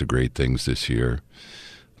kinds of great things this year,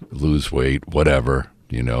 lose weight, whatever,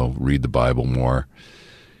 read the Bible more.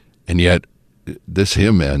 And yet, this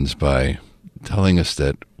hymn ends by telling us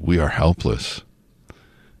that we are helpless.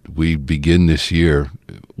 We begin this year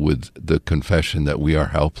with the confession that we are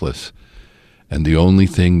helpless. And the only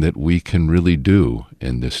thing that we can really do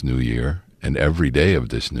in this new year, and every day of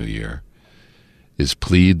this new year, is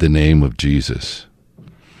plead the name of Jesus,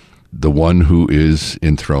 the one who is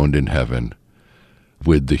enthroned in heaven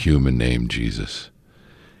with the human name Jesus.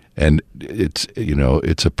 And it's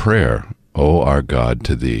a prayer, O our God,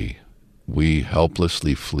 to thee. We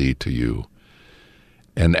helplessly flee to you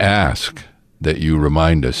and ask that you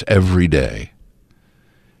remind us every day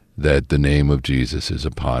that the name of Jesus is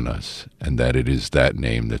upon us, and that it is that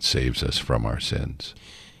name that saves us from our sins.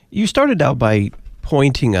 You started out by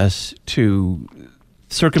pointing us to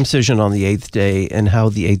circumcision on the eighth day and how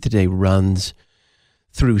the eighth day runs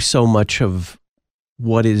through so much of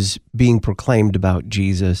what is being proclaimed about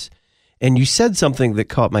Jesus. And you said something that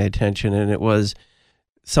caught my attention, and it was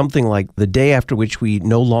something like the day after which we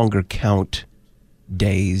no longer count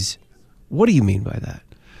days. What do you mean by that?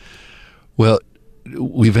 Well,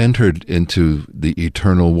 we've entered into the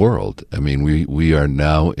eternal world. I mean, we are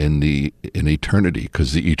now in eternity,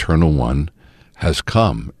 because the Eternal One has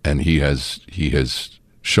come, and he has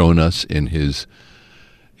shown us in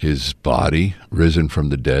his body, risen from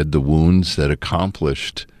the dead, the wounds that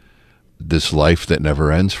accomplished this life that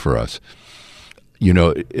never ends for us. You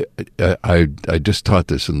know, I just taught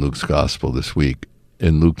this in Luke's Gospel this week.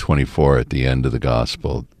 In Luke 24, at the end of the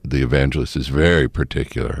Gospel, the evangelist is very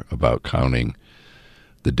particular about counting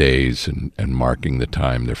the days and marking the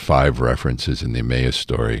time. There are 5 references in the Emmaus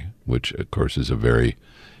story, which, of course, is a very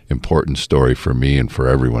important story for me and for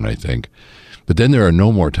everyone, I think. But then there are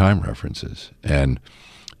no more time references, and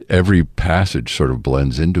every passage sort of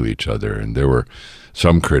blends into each other. And there were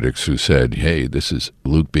some critics who said, hey, this is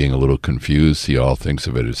Luke being a little confused. He all thinks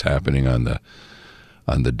of it as happening on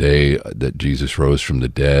the day that Jesus rose from the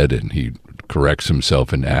dead, and he corrects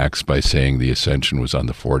himself in Acts by saying the ascension was on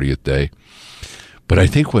the 40th day. But I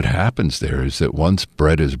think what happens there is that once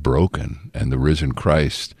bread is broken and the risen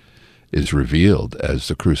Christ is revealed as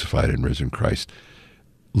the crucified and risen Christ,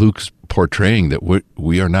 Luke's portraying that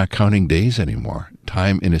we are not counting days anymore.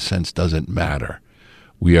 Time, in a sense, doesn't matter.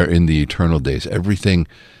 We are in the eternal days. Everything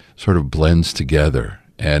sort of blends together.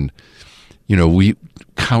 And, you know, we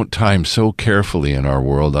count time so carefully in our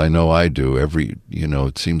world. I know I do.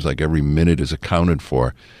 It seems like every minute is accounted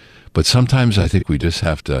for. But sometimes I think we just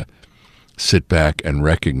have to sit back and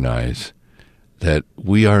recognize that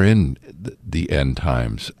we are in the end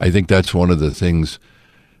times. I think that's one of the things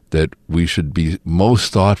that we should be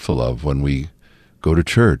most thoughtful of when we go to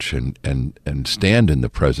church and stand in the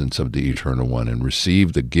presence of the Eternal One and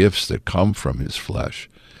receive the gifts that come from his flesh,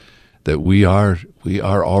 that we are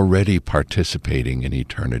already participating in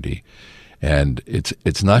eternity. And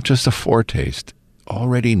it's not just a foretaste.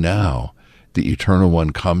 Already now, the Eternal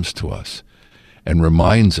One comes to us and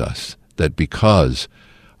reminds us that because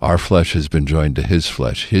our flesh has been joined to his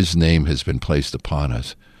flesh, his name has been placed upon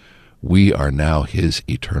us, we are now his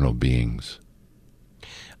eternal beings.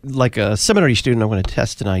 Like a seminary student, I want to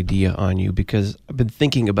test an idea on you, because I've been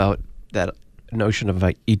thinking about that notion of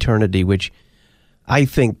eternity, which I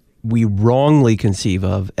think we wrongly conceive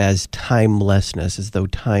of as timelessness, as though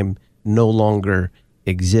time no longer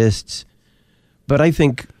exists. But I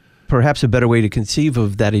think perhaps a better way to conceive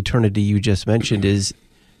of that eternity you just mentioned is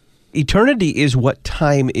eternity is what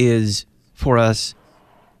time is for us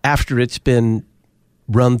after it's been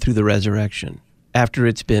run through the resurrection, after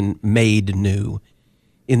it's been made new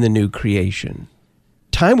in the new creation.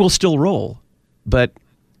 Time will still roll, but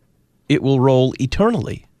it will roll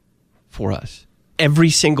eternally for us. Every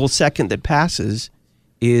single second that passes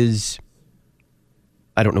is,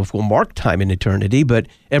 I don't know if we'll mark time in eternity, but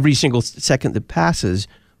every single second that passes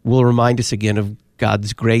will remind us again of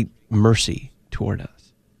God's great mercy toward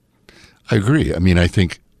us. I agree. I mean, I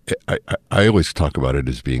think I always talk about it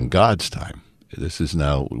as being God's time.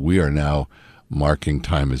 We are now marking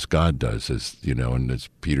time as God does, as you know, and as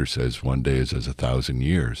Peter says, one day is as 1,000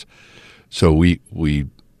 years. So we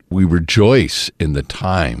rejoice in the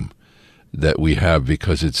time that we have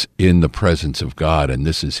because it's in the presence of God, and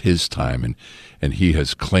this is his time, and he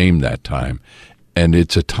has claimed that time. And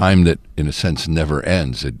it's a time that, in a sense, never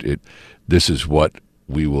ends. This is what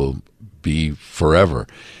we will be forever.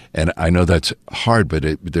 And I know that's hard, but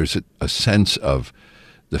there's a sense of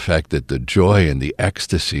the fact that the joy and the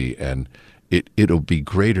ecstasy, and it'll be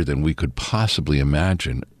greater than we could possibly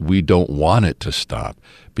imagine. We don't want it to stop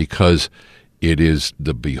because it is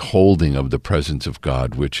the beholding of the presence of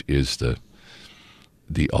God, which is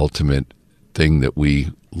the ultimate thing that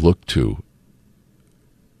we look to.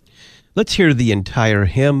 Let's hear the entire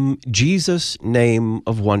hymn, Jesus, Name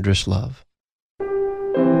of Wondrous Love.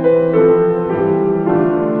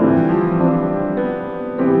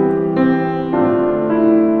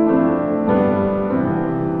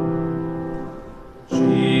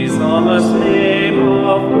 Jesus, name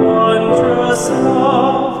of wondrous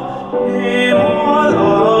love, name all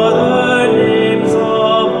other names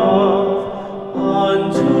above,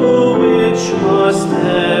 unto which must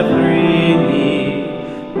every knee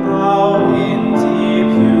bow in deep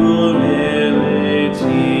humility.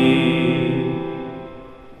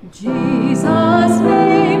 Jesus'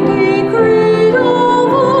 name decreed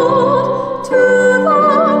of old.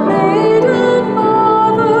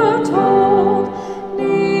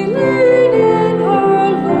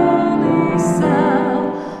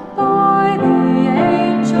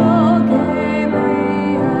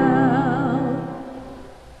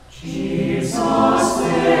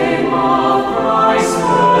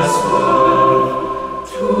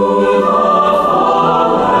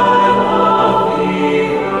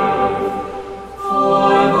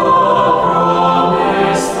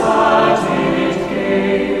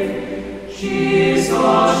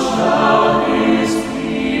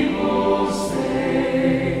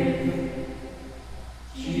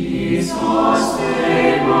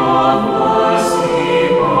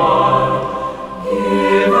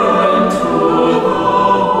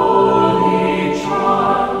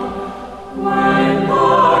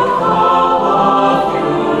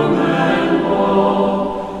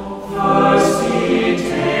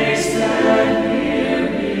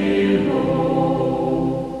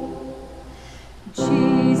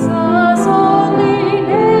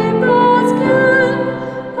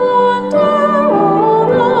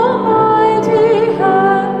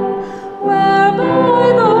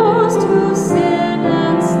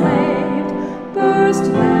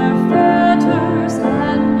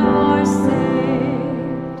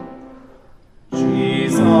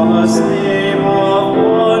 Helpless name of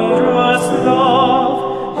wondrous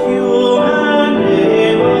love, human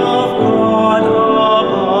name of God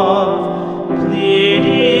above,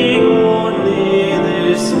 pleading only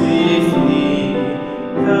this we flee,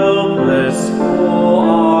 helpless, O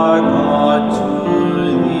our God,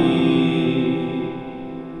 to thee.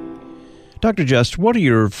 Dr. Just, what are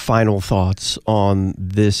your final thoughts on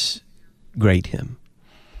this great hymn?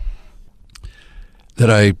 That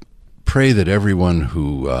I pray that everyone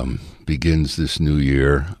who begins this new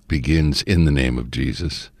year begins in the name of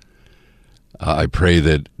Jesus. I pray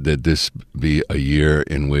that this be a year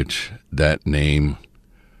in which that name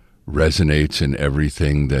resonates in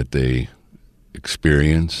everything that they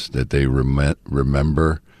experience, that they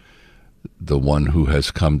remember the one who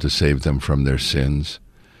has come to save them from their sins,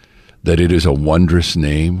 that it is a wondrous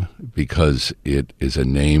name because it is a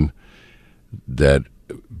name that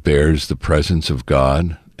bears the presence of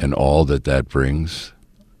God and all that brings,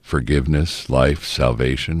 forgiveness, life,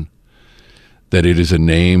 salvation, that it is a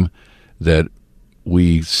name that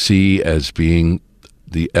we see as being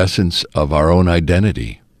the essence of our own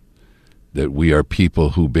identity, that we are people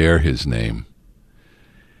who bear his name.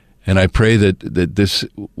 And I pray that this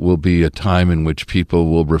will be a time in which people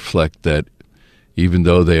will reflect that even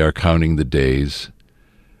though they are counting the days,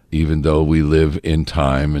 even though we live in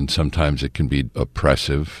time, and sometimes it can be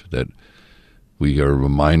oppressive, that we are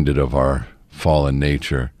reminded of our fallen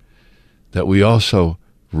nature, that we also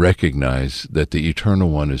recognize that the Eternal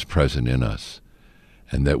One is present in us,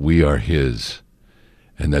 and that we are his,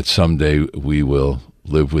 and that someday we will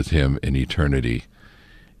live with him in eternity,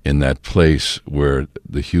 in that place where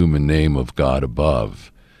the human name of God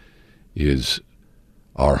above is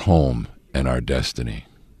our home and our destiny.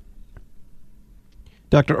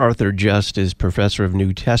 Dr. Arthur Just is professor of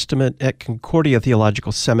New Testament at Concordia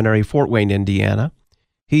Theological Seminary, Fort Wayne, Indiana.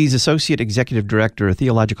 He's Associate Executive Director of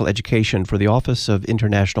Theological Education for the Office of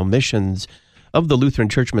International Missions of the Lutheran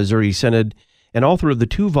Church Missouri Synod and author of the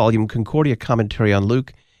 2-volume Concordia Commentary on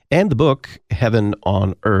Luke and the book Heaven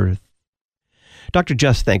on Earth. Dr.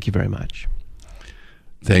 Just, thank you very much.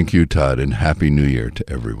 Thank you, Todd, and Happy New Year to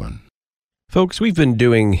everyone. Folks, we've been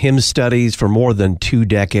doing hymn studies for more than 2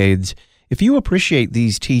 decades. If you appreciate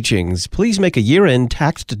these teachings, please make a year-end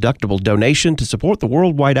tax-deductible donation to support the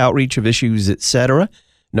worldwide outreach of Issues, etc.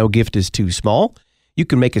 No gift is too small. You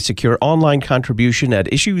can make a secure online contribution at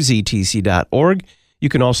issuesetc.org. You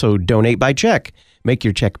can also donate by check. Make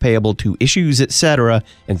your check payable to Issues, etc.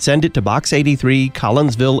 and send it to Box 83,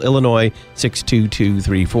 Collinsville, Illinois,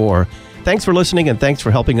 62234. Thanks for listening, and thanks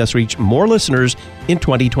for helping us reach more listeners in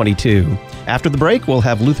 2022. After the break, we'll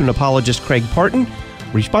have Lutheran apologist Craig Parton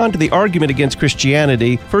respond to the argument against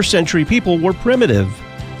Christianity. First-century people were primitive.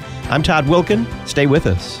 I'm Todd Wilken. Stay with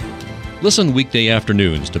us. Listen weekday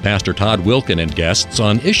afternoons to Pastor Todd Wilken and guests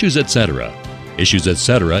on Issues, etc. Issues,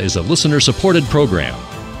 etc. is a listener-supported program.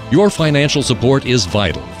 Your financial support is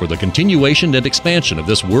vital for the continuation and expansion of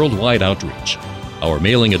this worldwide outreach. Our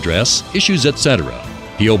mailing address, Issues, etc.,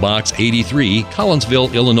 P.O. Box 83,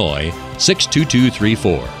 Collinsville, Illinois,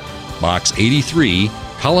 62234. Box 83,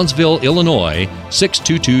 Collinsville, Illinois,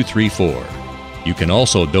 62234. You can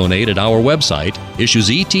also donate at our website,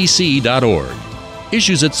 issuesetc.org.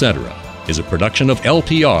 Issues, etc. is a production of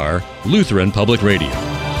LPR, Lutheran Public Radio.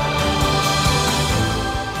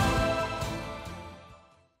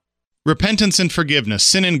 Repentance and forgiveness,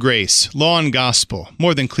 sin and grace, law and gospel,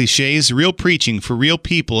 more than cliches, real preaching for real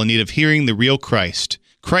people in need of hearing the real Christ.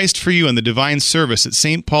 Christ for You in the Divine Service at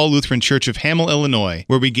St. Paul Lutheran Church of Hamel, Illinois,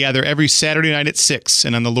 where we gather every Saturday night at 6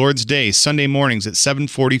 and on the Lord's Day, Sunday mornings at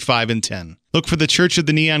 7:45 and 10. Look for the Church of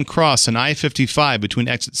the Neon Cross on I-55 between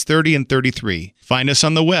exits 30 and 33. Find us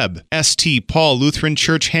on the web,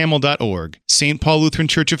 stpaullutheranchurchhamel.org. St. Paul Lutheran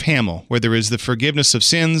Church of Hamel, where there is the forgiveness of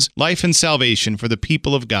sins, life and salvation for the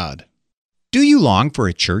people of God. Do you long for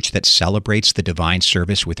a church that celebrates the divine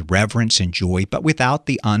service with reverence and joy, but without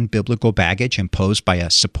the unbiblical baggage imposed by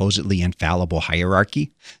a supposedly infallible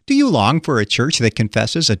hierarchy? Do you long for a church that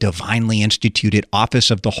confesses a divinely instituted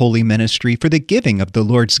office of the holy ministry for the giving of the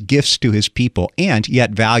Lord's gifts to his people, and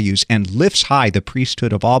yet values and lifts high the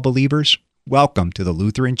priesthood of all believers? Welcome to the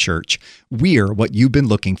Lutheran Church. We're what you've been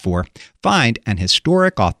looking for. Find an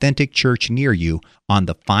historic, authentic church near you on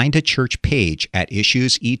the Find a Church page at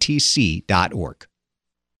issuesetc.org.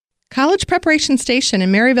 College Preparation Station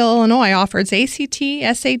in Maryville, Illinois offers ACT,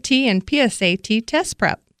 SAT, and PSAT test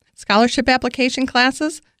prep, scholarship application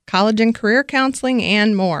classes, college and career counseling,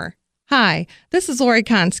 and more. Hi, this is Lori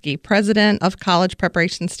Konski, president of College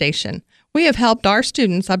Preparation Station. We have helped our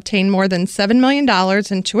students obtain more than $7 million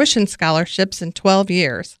in tuition scholarships in 12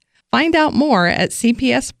 years. Find out more at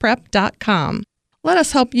cpsprep.com. Let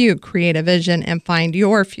us help you create a vision and find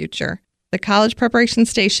your future. The College Preparation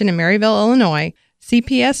Station in Maryville, Illinois,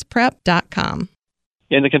 cpsprep.com.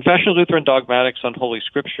 In the Confession of Lutheran Dogmatics on Holy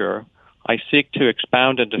Scripture, I seek to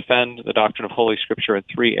expound and defend the doctrine of Holy Scripture in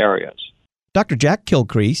 3 areas. Dr. Jack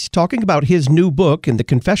Kilcrease talking about his new book in the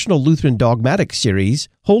Confessional Lutheran Dogmatics series,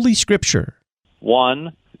 Holy Scripture.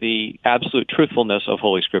 1, the absolute truthfulness of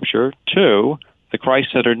Holy Scripture. 2, the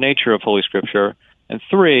Christ-centered nature of Holy Scripture. And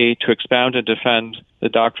 3, to expound and defend the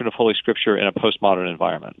doctrine of Holy Scripture in a postmodern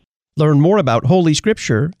environment. Learn more about Holy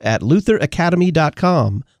Scripture at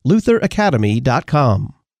lutheracademy.com,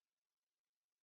 lutheracademy.com.